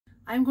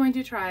I'm going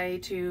to try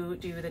to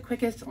do the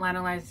quickest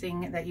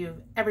lanolizing that you've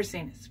ever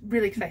seen. It's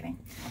really exciting.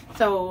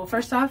 So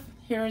first off,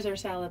 here is our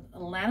Solid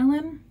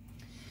Lanolin.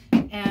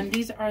 And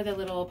these are the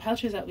little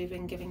pouches that we've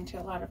been giving to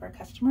a lot of our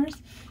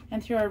customers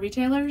and through our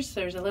retailers.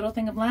 There's a little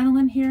thing of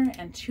lanolin here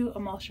and 2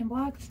 emulsion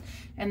blocks.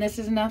 And this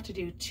is enough to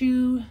do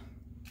 2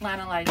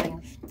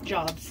 lanolizing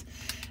jobs.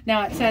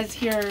 Now it says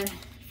here,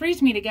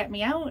 freeze me to get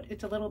me out.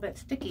 It's a little bit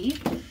sticky.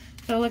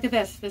 So look at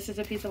this. This is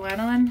a piece of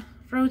lanolin,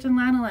 frozen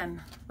lanolin.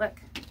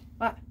 Look,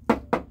 what?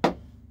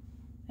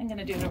 I'm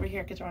gonna do it over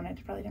here because Ron,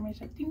 it's probably gonna make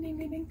ding, ding,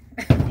 ding, ding.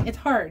 It's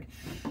hard.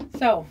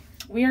 So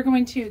we are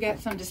going to get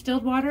some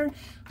distilled water.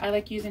 I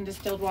like using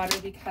distilled water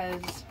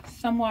because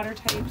some water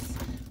types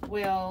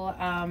will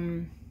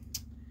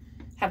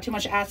have too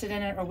much acid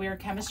in it or weird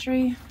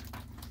chemistry.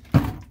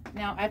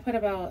 Now I put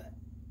about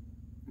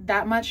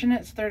that much in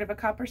it. It's 1/3 of a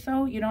cup or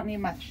so. You don't need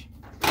much.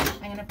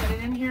 I'm gonna put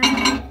it in here.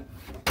 I'm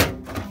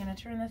gonna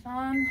turn this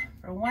on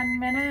for 1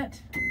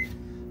 minute.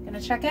 I'm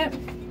gonna check it.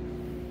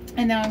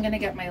 And now I'm gonna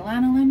get my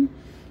lanolin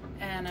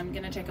and I'm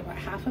gonna take about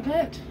half of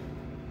it.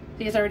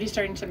 See, it's already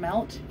starting to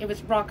melt. It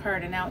was rock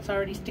hard and now it's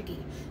already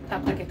sticky. That's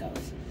how quick it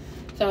goes.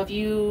 So if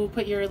you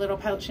put your little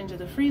pouch into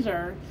the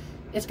freezer,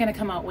 it's gonna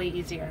come out way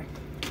easier.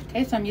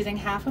 Okay, so I'm using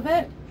half of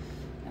it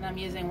and I'm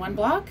using 1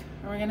 block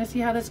and we're gonna see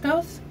how this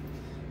goes.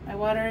 My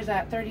water is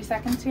at 30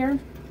 seconds here.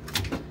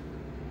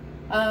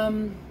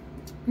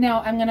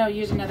 Now I'm gonna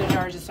use another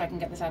jar just so I can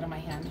get this out of my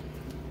hand.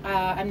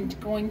 I'm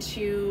going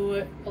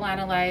to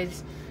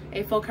lanolize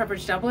a full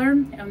coverage doubler,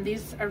 and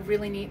these are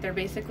really neat. They're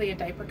basically a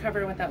diaper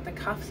cover without the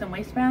cuffs and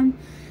waistband,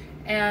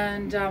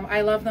 and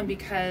I love them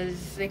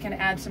because they can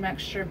add some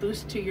extra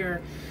boost to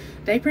your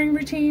diapering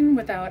routine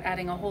without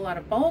adding a whole lot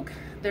of bulk.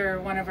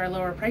 They're one of our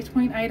lower price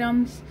point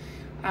items.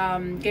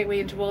 Gateway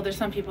into wool, there's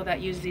some people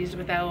that use these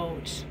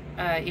without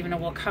even a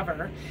wool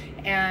cover,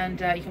 and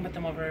you can put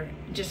them over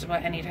just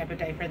about any type of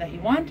diaper that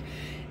you want,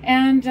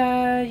 and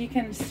you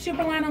can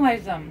super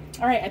lanolize them.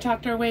 All right, I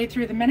talked our way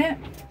through the minute.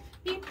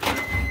 Beep.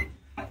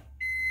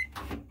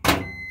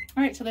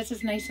 All right, so this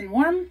is nice and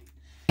warm,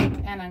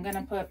 and I'm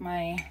gonna put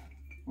my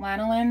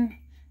lanolin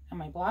and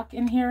my block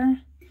in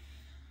here.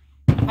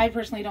 I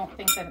personally don't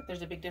think that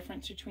there's a big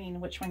difference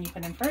between which one you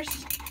put in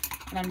first,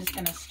 and I'm just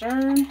gonna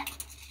stir,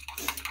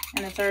 and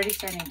it's already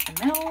starting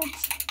to melt.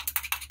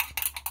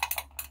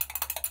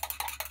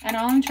 And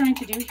all I'm trying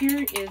to do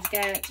here is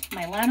get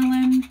my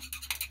lanolin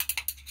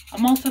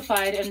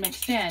emulsified and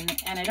mixed in,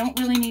 and I don't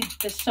really need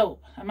the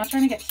soap. I'm not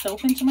trying to get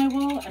soap into my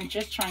wool, I'm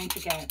just trying to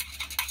get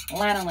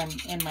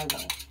lanolin in my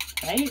wool,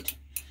 right?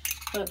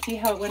 So let's see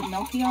how it went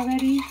milky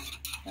already.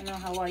 I don't know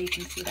how well you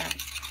can see that.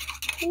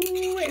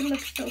 Ooh, it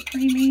looks so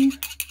creamy.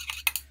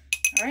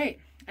 All right,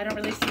 I don't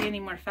really see any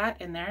more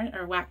fat in there,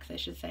 or wax I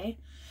should say.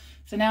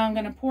 So now I'm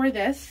gonna pour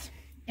this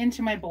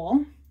into my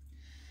bowl,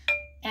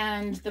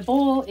 and the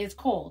bowl is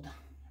cold,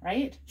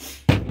 right?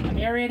 I'm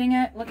aerating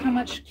it. Look how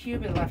much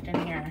cube is left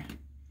in here.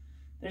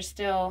 There's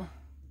still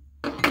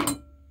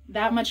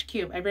that much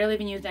cube. I barely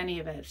even used any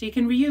of it. So you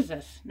can reuse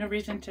this. No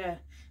reason to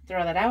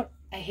throw that out.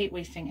 I hate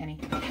wasting any.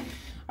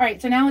 All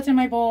right, so now it's in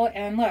my bowl,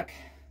 and look,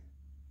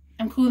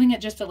 I'm cooling it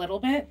just a little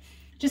bit.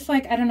 Just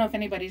like, I don't know if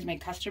anybody's made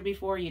custard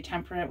before, you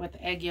temper it with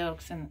egg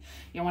yolks and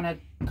you want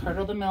to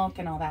curdle the milk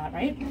and all that,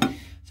 right?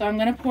 So I'm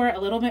going to pour a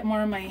little bit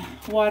more of my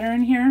water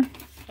in here.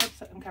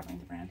 Oops, I'm covering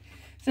the brand.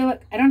 So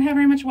look, I don't have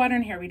very much water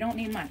in here. We don't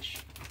need much.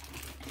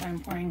 So I'm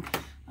pouring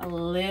a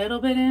little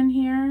bit in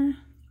here,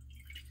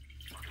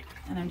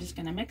 and I'm just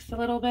going to mix a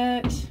little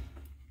bit,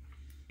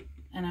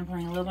 and I'm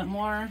pouring a little bit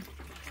more.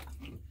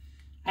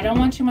 I don't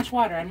want too much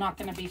water. I'm not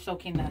going to be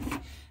soaking this.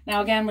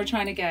 Now again, we're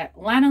trying to get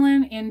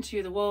lanolin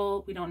into the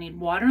wool. We don't need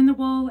water in the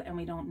wool, and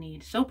we don't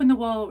need soap in the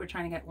wool. We're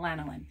trying to get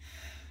lanolin.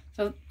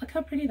 So look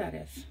how pretty that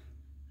is.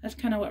 That's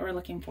kind of what we're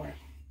looking for.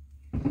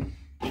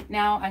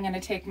 Now I'm going to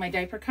take my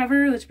diaper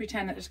cover. Let's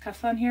pretend that there's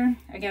cuffs on here.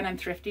 Again, I'm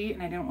thrifty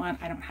and I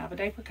don't have a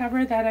diaper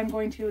cover that I'm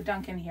going to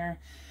dunk in here.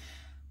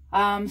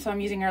 So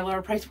I'm using our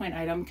lower price point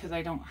item because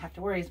I don't have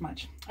to worry as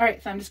much. All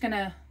right, so I'm just going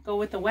to go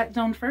with the wet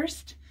zone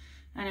first,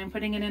 and I'm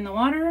putting it in the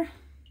water.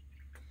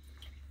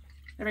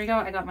 There we go.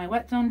 I got my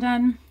wet zone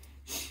done,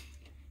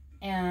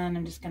 and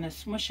I'm just going to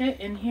smush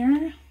it in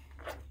here.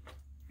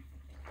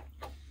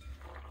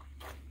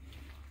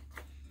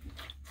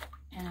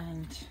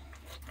 And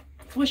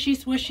swishy,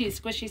 swishy,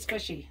 squishy,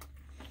 squishy.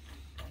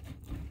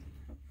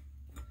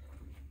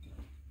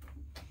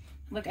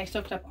 Look, I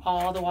soaked up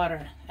all the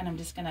water, and I'm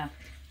just gonna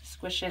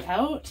squish it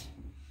out.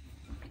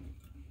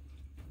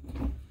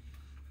 Look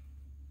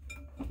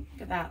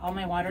at that, all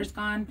my water's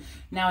gone.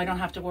 Now I don't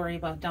have to worry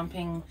about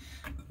dumping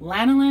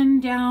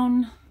lanolin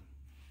down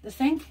the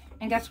sink.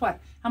 And guess what?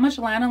 How much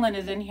lanolin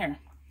is in here?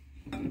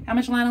 How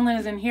much lanolin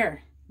is in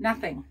here?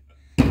 Nothing.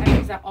 That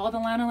means that all the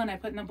lanolin I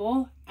put in the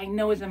bowl, I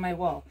know is in my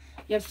wool.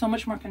 You have so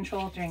much more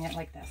control doing it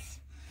like this.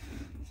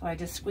 So I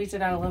just squeeze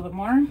it out a little bit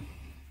more.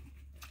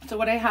 So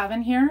what I have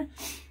in here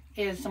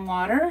is some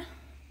water,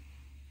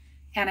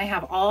 and I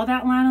have all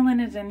that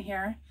lanolin is in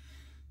here.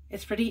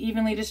 It's pretty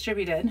evenly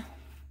distributed.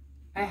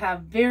 I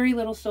have very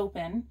little soap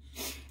in,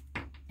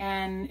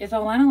 and it's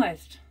all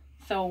lanolized.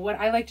 So what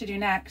I like to do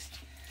next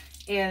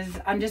is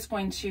I'm just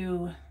going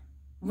to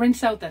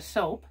rinse out the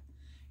soap.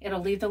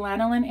 It'll leave the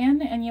lanolin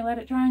in, and you let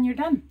it dry and you're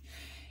done.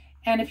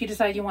 And if you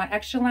decide you want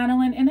extra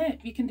lanolin in it,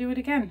 you can do it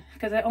again,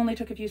 because it only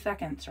took a few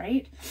seconds,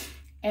 right?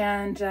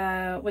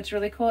 And what's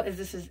really cool is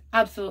this is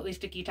absolutely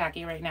sticky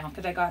tacky right now,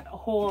 because I got a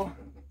whole,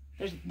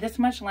 there's this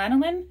much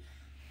lanolin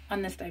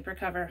on this diaper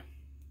cover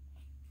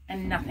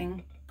and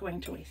nothing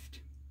going to waste.